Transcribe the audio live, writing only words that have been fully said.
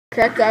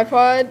Cracked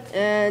iPod,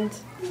 and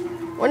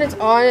when it's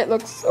on, it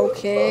looks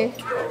okay.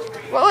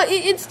 Well,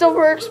 it still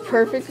works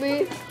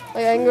perfectly.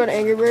 Like, I can go to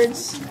Angry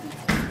Birds,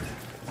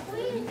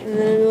 and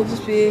then it'll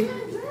just be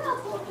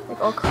like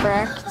all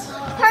cracked.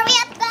 Hurry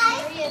up,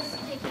 guys!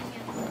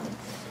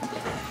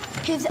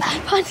 His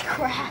iPod's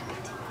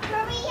cracked.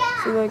 Hurry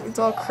up! See, like, it's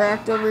all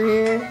cracked over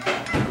here,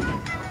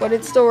 but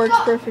it still works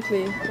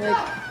perfectly. Like,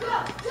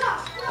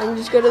 I can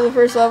just go to the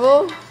first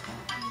level.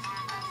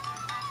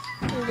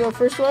 Go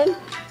first one.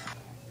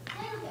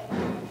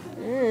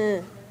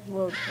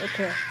 Whoa,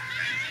 okay.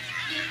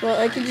 Well,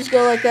 I can just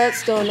go like that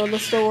still, and it'll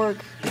still work.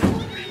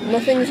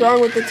 Nothing's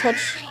wrong with the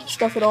touch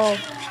stuff at all.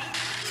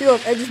 See,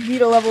 look, I just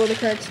beat a level with a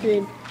cracked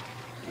screen.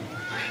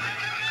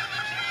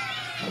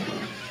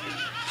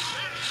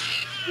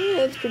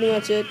 Yeah, that's pretty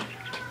much it.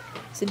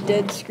 It's a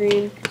dead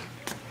screen.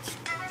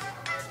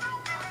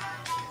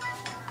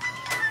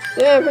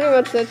 So yeah, pretty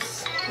much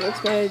that's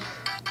my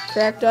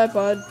cracked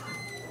iPod.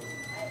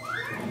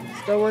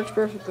 Still works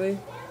perfectly.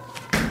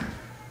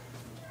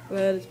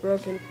 Glad it's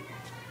broken.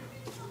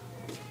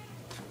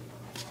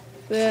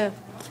 So yeah.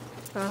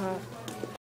 Haha.